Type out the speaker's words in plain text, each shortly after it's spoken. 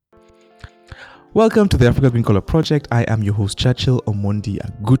Welcome to the Africa Green Collar Project. I am your host, Churchill Omondi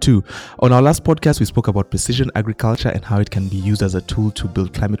Agutu. On our last podcast, we spoke about precision agriculture and how it can be used as a tool to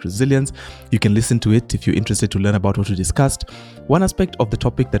build climate resilience. You can listen to it if you're interested to learn about what we discussed. One aspect of the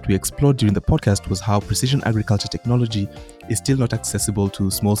topic that we explored during the podcast was how precision agriculture technology is still not accessible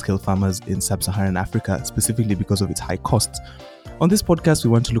to small-scale farmers in sub-Saharan Africa, specifically because of its high costs. On this podcast,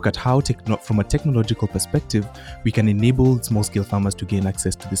 we want to look at how, from a technological perspective, we can enable small-scale farmers to gain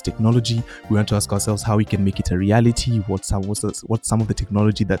access to this technology. We want to ask ourselves how we can make it a reality, what's some of the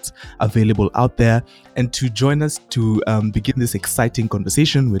technology that's available out there. And to join us to begin this exciting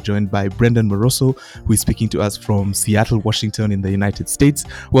conversation, we're joined by Brendan Moroso, who is speaking to us from Seattle, Washington in the United States.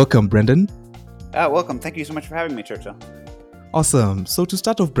 Welcome, Brendan. Welcome. Thank you so much for having me, Churchill. Awesome. So to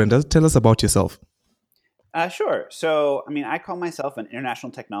start off, Brendan, tell us about yourself. Sure. So, I call myself an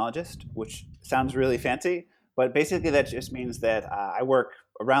international technologist, which sounds really fancy, but basically that just means that I work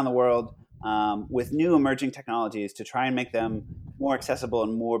around the world with new emerging technologies to try and make them more accessible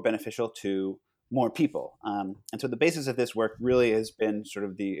and more beneficial to more people. And so the basis of this work really has been sort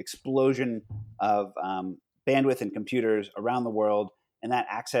of the explosion of bandwidth and computers around the world and that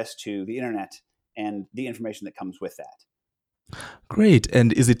access to the internet and the information that comes with that. Great.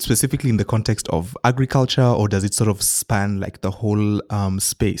 And is it specifically in the context of agriculture, or does it sort of span like the whole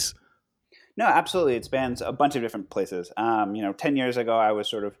space? No, absolutely. It spans a bunch of different places. 10 years ago, I was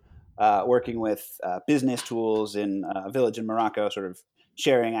sort of working with business tools in a village in Morocco, sort of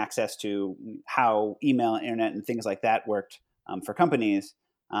sharing access to how email, internet, and things like that worked for companies.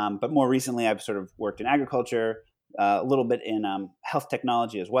 But more recently, I've sort of worked in agriculture, a little bit in health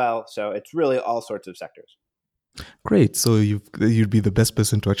technology as well. So it's really all sorts of sectors. Great. So you'd be the best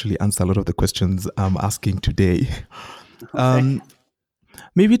person to actually answer a lot of the questions I'm asking today. Okay.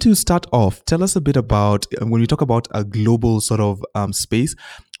 Maybe to start off, tell us a bit about when we talk about a global sort of space,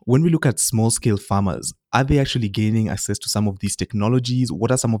 when we look at small-scale farmers, are they actually gaining access to some of these technologies?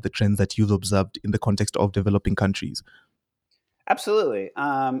 What are some of the trends that you've observed in the context of developing countries? Absolutely.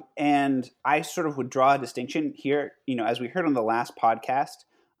 And I sort of would draw a distinction here. As we heard on the last podcast,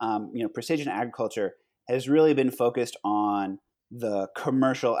 precision agriculture has really been focused on the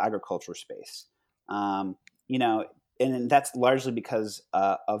commercial agriculture space. And that's largely because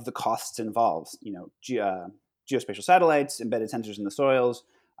of the costs involved. Geospatial satellites, embedded sensors in the soils,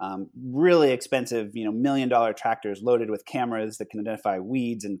 really expensive, $1 million tractors loaded with cameras that can identify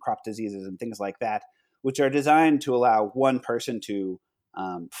weeds and crop diseases and things like that, which are designed to allow one person to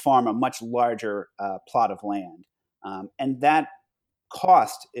farm a much larger plot of land. And that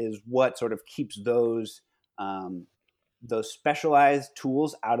cost is what sort of keeps those specialized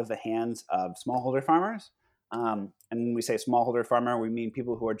tools out of the hands of smallholder farmers. And when we say smallholder farmer, we mean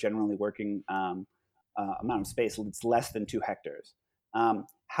people who are generally working amount of space that's less than 2 hectares.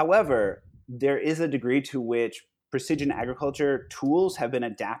 However, there is a degree to which precision agriculture tools have been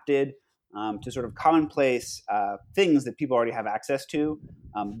adapted to sort of commonplace things that people already have access to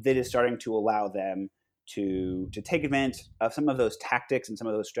that is starting to allow them to take advantage of some of those tactics and some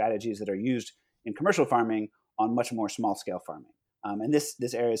of those strategies that are used in commercial farming on much more small-scale farming. And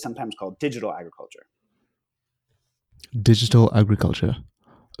this area is sometimes called digital agriculture. Digital agriculture.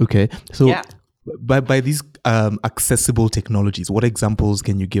 Okay. So Yeah. by these accessible technologies, what examples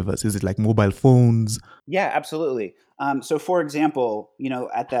can you give us? Is it like mobile phones? Yeah, absolutely. So, for example,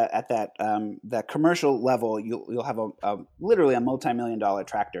 at that commercial level, you'll have literally a multi-million-dollar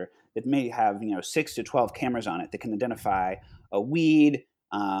tractor that may have 6 to 12 cameras on it that can identify a weed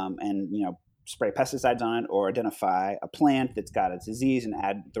and spray pesticides on it, or identify a plant that's got a disease and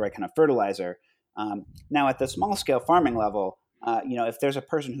add the right kind of fertilizer. Now, at the small-scale farming level, if there's a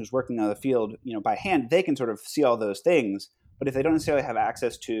person who's working on the field, by hand, they can sort of see all those things. But if they don't necessarily have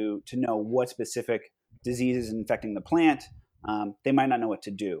access to know what specific disease is infecting the plant, they might not know what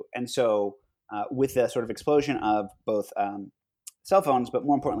to do. And so with the sort of explosion of both cell phones, but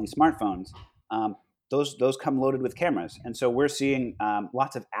more importantly, smartphones, those come loaded with cameras. And so we're seeing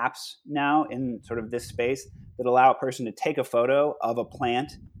lots of apps now in sort of this space that allow a person to take a photo of a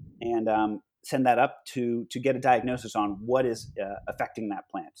plant and send that up to get a diagnosis on what is affecting that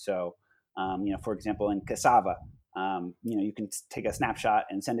plant. So, for example, in cassava, you can take a snapshot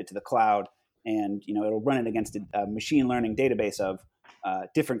and send it to the cloud, and it'll run it against a machine learning database of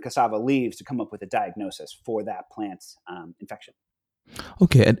different cassava leaves to come up with a diagnosis for that plant's infection.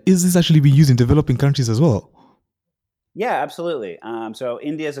 Okay, and is this actually being used in developing countries as well? Yeah, absolutely. So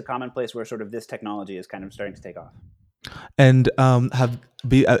India is a common place where sort of this technology is kind of starting to take off. And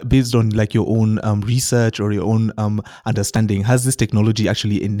based on like your own research or your own understanding, has this technology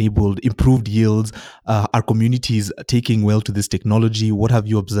actually enabled improved yields? Are communities taking well to this technology? What have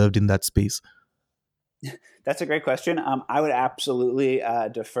you observed in that space? That's a great question. I would absolutely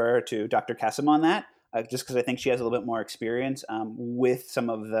defer to Dr. Kasim on that, just because I think she has a little bit more experience with some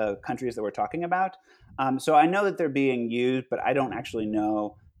of the countries that we're talking about. So I know that they're being used, but I don't actually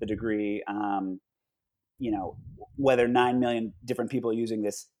know the degree. You know, whether 9 million different people using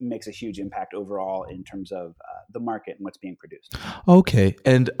this makes a huge impact overall in terms of the market and what's being produced. Okay,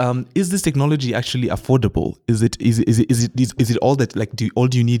 and is this technology actually affordable? Is it all that, like, do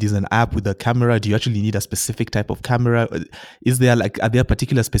you need is an app with a camera? Do you actually need a specific type of camera? Is there, like, are there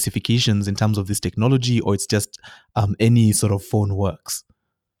particular specifications in terms of this technology, or it's just any sort of phone works?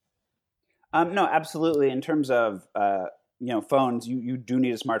 No, absolutely. In terms of phones, you do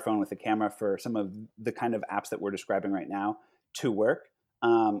need a smartphone with a camera for some of the kind of apps that we're describing right now to work.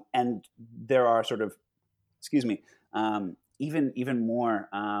 And there are sort of, excuse me, even more.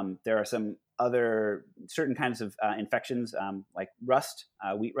 There are some other certain kinds of infections like rust,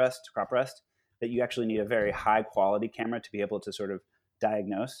 wheat rust, crop rust, that you actually need a very high quality camera to be able to sort of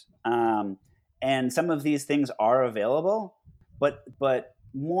diagnose. And some of these things are available, but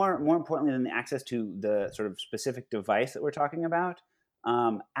more importantly than the access to the sort of specific device that we're talking about,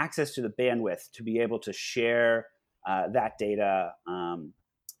 access to the bandwidth to be able to share that data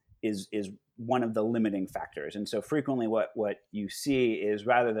is one of the limiting factors. And so frequently what you see is,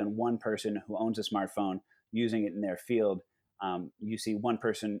 rather than one person who owns a smartphone using it in their field, you see one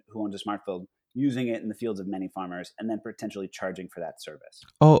person who owns a smartphone using it in the fields of many farmers and then potentially charging for that service.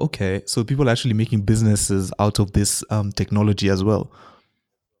 Oh, okay. So people are actually making businesses out of this technology as well.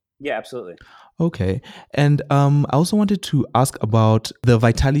 Yeah, absolutely. Okay. And I also wanted to ask about the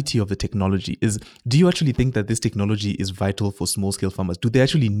vitality of the technology. Do you actually think that this technology is vital for small scale farmers? Do they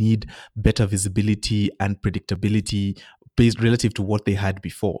actually need better visibility and predictability based relative to what they had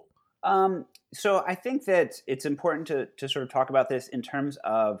before? So I think that it's important to sort of talk about this in terms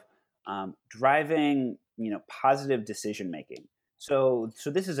of driving, positive decision making. So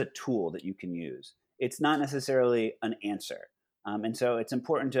this is a tool that you can use. It's not necessarily an answer, and so it's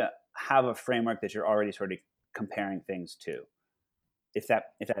important to have a framework that you're already sort of comparing things to. If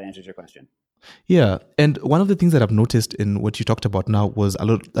that answers your question. Yeah, and one of the things that I've noticed in what you talked about now was a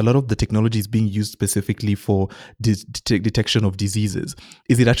lot of the technology is being used specifically for detection of diseases.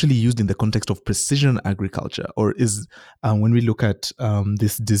 Is it actually used in the context of precision agriculture, or is when we look at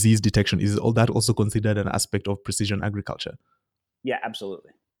this disease detection, is all that also considered an aspect of precision agriculture? Yeah,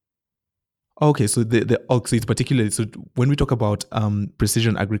 absolutely. Okay, so so it's particularly, so when we talk about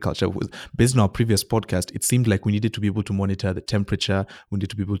precision agriculture, based on our previous podcast, it seemed like we needed to be able to monitor the temperature, we need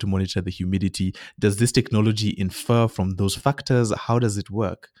to be able to monitor the humidity. Does this technology infer from those factors? How does it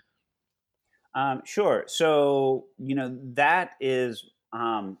work? Sure. So, that is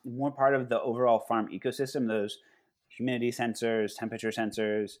more part of the overall farm ecosystem. Those humidity sensors, temperature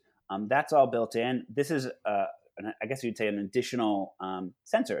sensors, that's all built in. This is, I guess you'd say, an additional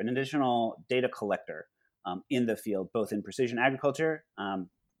sensor, an additional data collector in the field, both in precision agriculture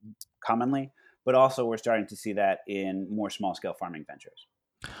commonly, but also we're starting to see that in more small scale farming ventures.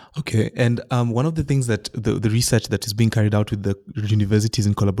 Okay, and one of the things that the research that is being carried out with the universities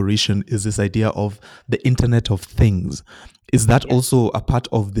in collaboration is this idea of the Internet of Things. Is that Yeah. also a part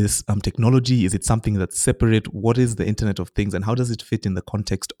of this technology? Is it something that's separate? What is the Internet of Things, and how does it fit in the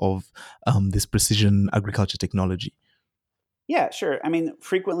context of this precision agriculture technology? Yeah, sure. I mean,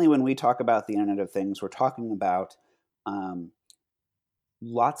 frequently when we talk about the Internet of Things, we're talking about um,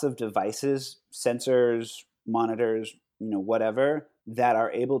 lots of devices, sensors, monitors, whatever, that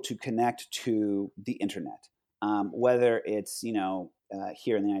are able to connect to the internet. Whether it's,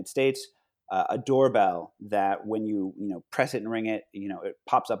 here in the United States, a doorbell that when you press it and ring it, it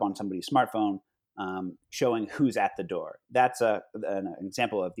pops up on somebody's smartphone, showing who's at the door. That's an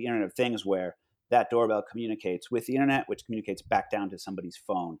example of the Internet of Things, where that doorbell communicates with the internet, which communicates back down to somebody's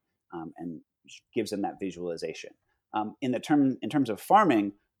phone, and gives them that visualization. In terms of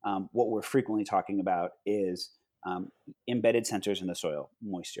farming, what we're frequently talking about is embedded sensors in the soil,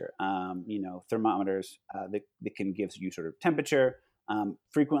 moisture, thermometers that can give you sort of temperature.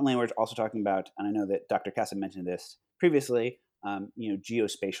 Frequently, we're also talking about, and I know that Dr. Kassim mentioned this previously,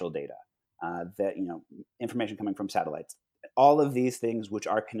 geospatial data, that information coming from satellites. All of these things, which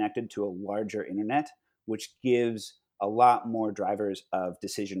are connected to a larger internet, which gives a lot more drivers of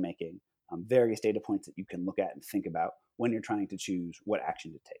decision making, various data points that you can look at and think about when you're trying to choose what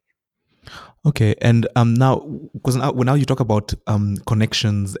action to take. Okay, and now, because now you talk about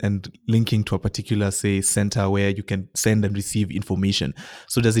connections and linking to a particular, say, center where you can send and receive information.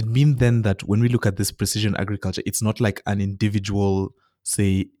 So does it mean then that when we look at this precision agriculture, it's not like an individual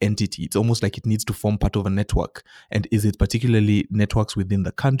say, entity. It's almost like it needs to form part of a network. And is it particularly networks within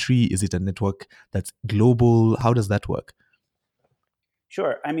the country? Is it a network that's global? How does that work?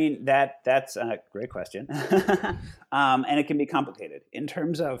 Sure. I mean, that's a great question. And it can be complicated. In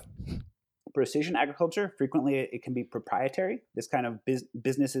terms of precision agriculture, frequently it can be proprietary. This kind of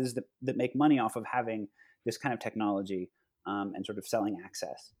businesses that make money off of having this kind of technology and sort of selling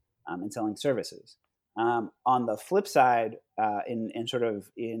access and selling services. On the flip side,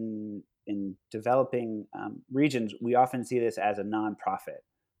 in developing regions, we often see this as a nonprofit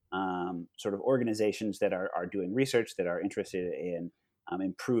sort of organizations that are doing research, that are interested in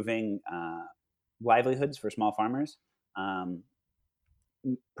improving livelihoods for small farmers,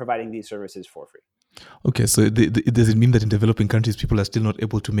 providing these services for free. Okay, so does it mean that in developing countries, people are still not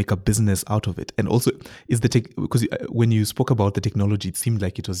able to make a business out of it? And also, is the because when you spoke about the technology, it seemed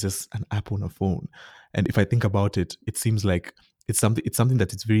like it was just an app on a phone. And if I think about it, it seems like it's something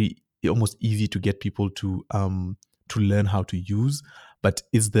that it's very almost easy to get people to learn how to use. But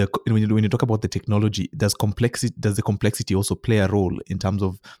is when you talk about the technology, does the complexity also play a role in terms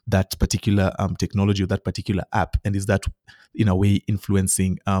of that particular technology or that particular app? And is that in a way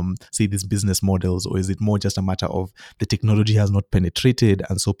influencing say these business models, or is it more just a matter of the technology has not penetrated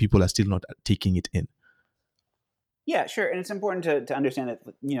and so people are still not taking it in? Yeah, sure. And it's important to understand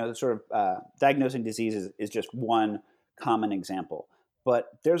that, sort of diagnosing diseases is just one common example. But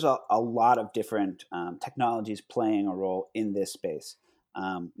there's a lot of different technologies playing a role in this space.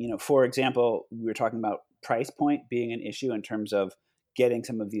 For example, we were talking about price point being an issue in terms of getting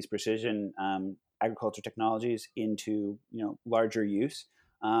some of these precision agriculture technologies into larger use.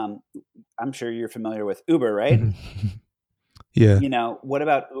 I'm sure you're familiar with Uber, right? Yeah. What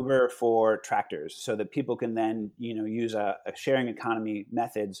about Uber for tractors so that people can then use a sharing economy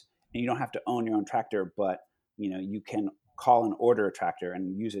methods, and you don't have to own your own tractor, but you can call and order a tractor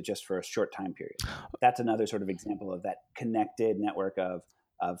and use it just for a short time period. That's another sort of example of that connected network of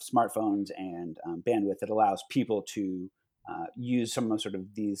smartphones and bandwidth that allows people to use some of sort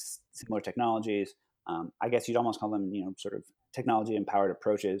of these similar technologies. I guess you'd almost call them, sort of technology empowered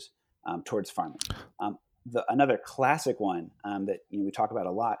approaches towards farming. Another classic one that we talk about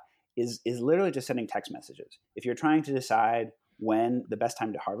a lot is literally just sending text messages. If you're trying to decide when the best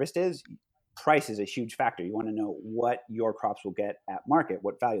time to harvest is, price is a huge factor. You want to know what your crops will get at market,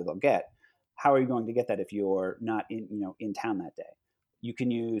 what value they'll get. How are you going to get that if you're not in town that day? You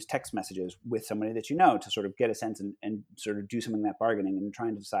can use text messages with somebody that you know to sort of get a sense and sort of do something that bargaining and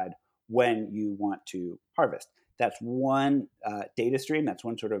trying to decide when you want to harvest. That's one data stream. That's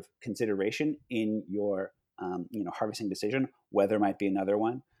one sort of consideration in your harvesting decision. Weather might be another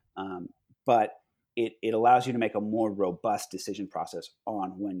one, but it allows you to make a more robust decision process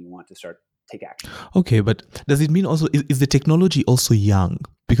on when you want to start take action. Okay, but does it mean also is the technology also young?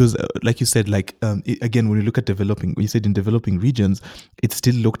 Because like you said, again, when you look at when you said in developing regions, it's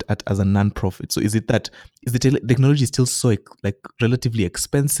still looked at as a non-profit. So is it that is the technology still so relatively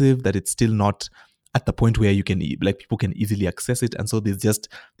expensive that it's still not at the point where you can people can easily access it, and so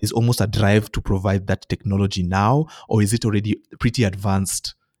there's almost a drive to provide that technology now, or is it already pretty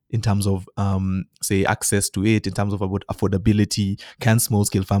advanced in terms of say access to it, in terms of about affordability? Can small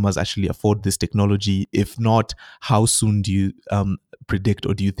scale farmers actually afford this technology? If not, how soon do you predict,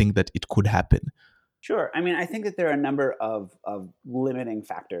 or do you think that it could happen? Sure. I mean, I think that there are a number of limiting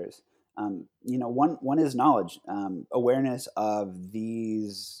factors. One is knowledge, awareness of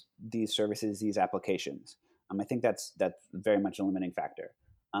these services, these applications. I think that's very much a limiting factor,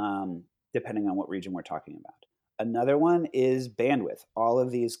 depending on what region we're talking about. Another one is bandwidth. All of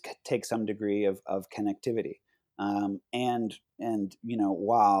these take some degree of connectivity, and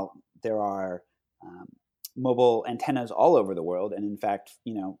while there are mobile antennas all over the world, and in fact,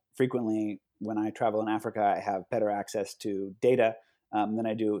 frequently when I travel in Africa, I have better access to data than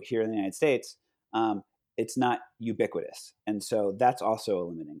I do here in the United States. It's not ubiquitous, and so that's also a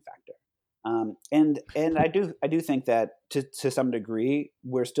limiting factor. And I do think that to some degree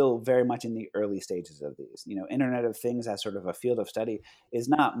we're still very much in the early stages of these. Internet of Things as sort of a field of study is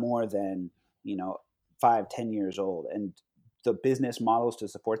not more than 5-10 years old, and the business models to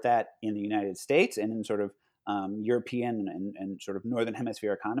support that in the United States and in sort of European and sort of Northern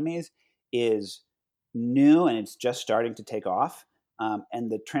Hemisphere economies is new, and it's just starting to take off.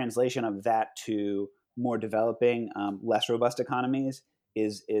 And the translation of that to more developing, less robust economies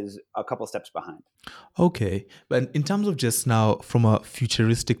is a couple steps behind. Okay, but in terms of just now, from a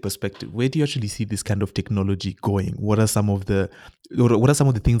futuristic perspective, where do you actually see this kind of technology going? What are some of the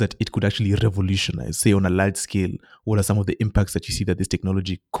things that it could actually revolutionize, say on a large scale? What are some of the impacts that you see that this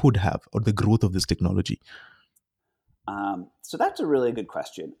technology could have, or the growth of this technology? So that's a really good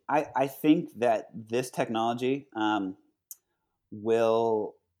question. I think that this technology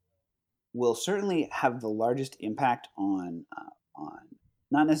will certainly have the largest impact on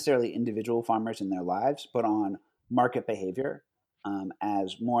not necessarily individual farmers in their lives, but on market behavior,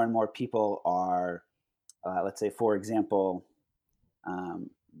 as more and more people are, let's say, for example, um,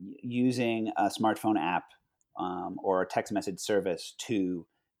 using a smartphone app or a text message service to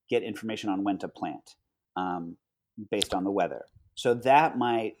get information on when to plant um, based on the weather. So that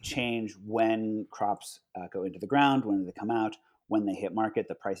might change when crops go into the ground, when they come out, when they hit market,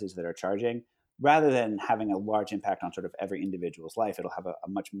 the prices that are charging. Rather than having a large impact on sort of every individual's life, it'll have a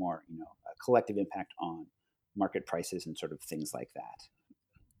much more a collective impact on market prices and sort of things like that.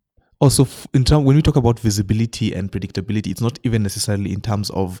 Also, in term when we talk about visibility and predictability, it's not even necessarily in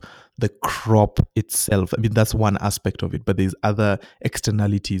terms of the crop itself. I mean, that's one aspect of it, but there's other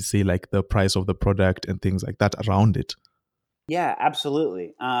externalities, say like the price of the product and things like that around it. Yeah,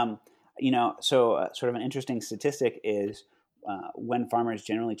 absolutely. So sort of an interesting statistic is when farmers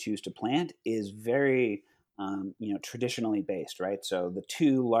generally choose to plant is very, traditionally based, right? So the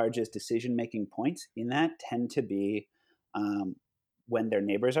two largest decision-making points in that tend to be um, when their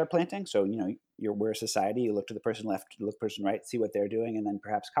neighbors are planting. So, we're a society, you look to the person left, you look to the person right, see what they're doing, and then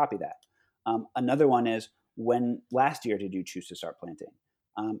perhaps copy that. Another one is when last year did you choose to start planting?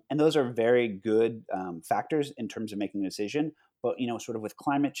 And those are very good factors in terms of making a decision. But sort of with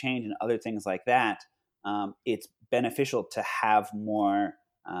climate change and other things like that, it's beneficial to have more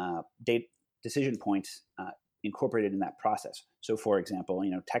decision points incorporated in that process. So, for example,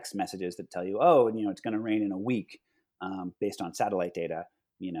 text messages that tell you, oh, it's going to rain in a week, based on satellite data.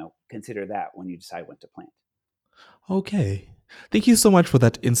 Consider that when you decide when to plant. Okay. Thank you so much for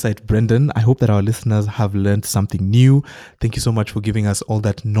that insight, Brendan. I hope that our listeners have learned something new. Thank you so much for giving us all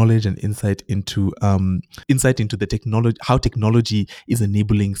that knowledge and insight into the technology, how technology is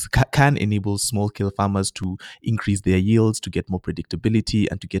can enable small scale farmers to increase their yields, to get more predictability,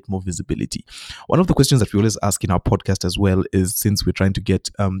 and to get more visibility. One of the questions that we always ask in our podcast as well is, since we're trying to get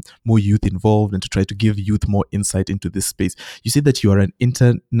more youth involved and to try to give youth more insight into this space, you said that you're an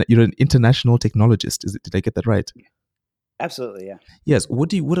international technologist. Did I get that right? Absolutely, yeah. Yes.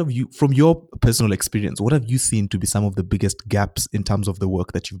 What have you, from your personal experience, what have you seen to be some of the biggest gaps in terms of the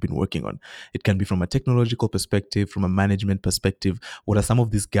work that you've been working on? It can be from a technological perspective, from a management perspective. What are some of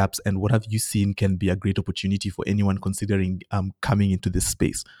these gaps, and what have you seen can be a great opportunity for anyone considering coming into this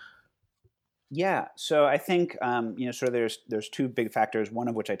space? Yeah, so I think sort of there's two big factors. One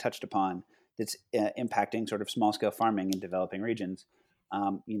of which I touched upon that's impacting sort of small scale farming in developing regions.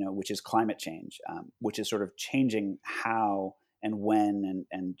 Which is climate change, which is sort of changing how and when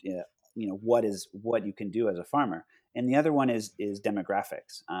and what you can do as a farmer. And the other one is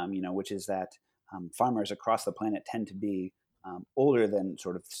demographics, which is that farmers across the planet tend to be older than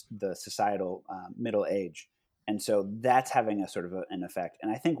sort of the societal middle age. And so that's having a sort of an effect.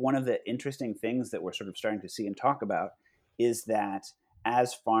 And I think one of the interesting things that we're sort of starting to see and talk about is that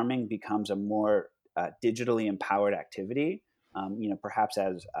as farming becomes a more digitally empowered activity, perhaps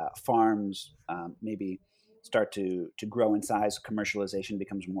as farms maybe start to grow in size, commercialization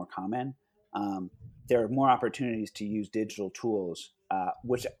becomes more common. There are more opportunities to use digital tools,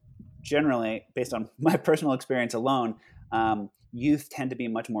 which generally, based on my personal experience alone, youth tend to be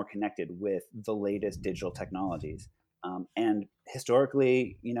much more connected with the latest digital technologies. And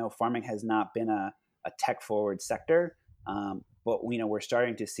historically, farming has not been a tech-forward sector. But we're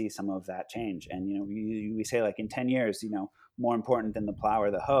starting to see some of that change, and we say, like, in 10 years, more important than the plow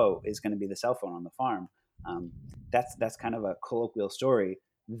or the hoe is going to be the cell phone on the farm. That's kind of a colloquial story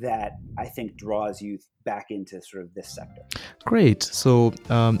that I think draws youth back into sort of this sector. Great. So,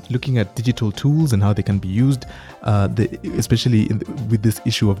 looking at digital tools and how they can be used, especially with this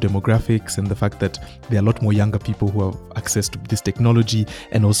issue of demographics and the fact that there are a lot more younger people who have access to this technology,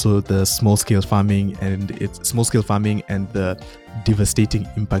 and also the small-scale farming and the devastating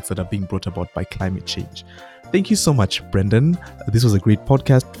impacts that are being brought about by climate change. Thank you so much, Brendan. This was a great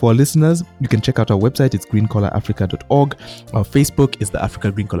podcast for our listeners. You can check out our website. It's greencollarafrica.org. Our Facebook is the Africa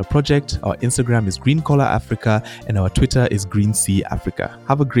Green Collar Project. Our Instagram is Green Collar Africa. And our Twitter is Green Sea Africa.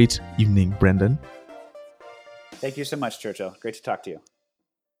 Have a great evening, Brendan. Thank you so much, Churchill. Great to talk to you.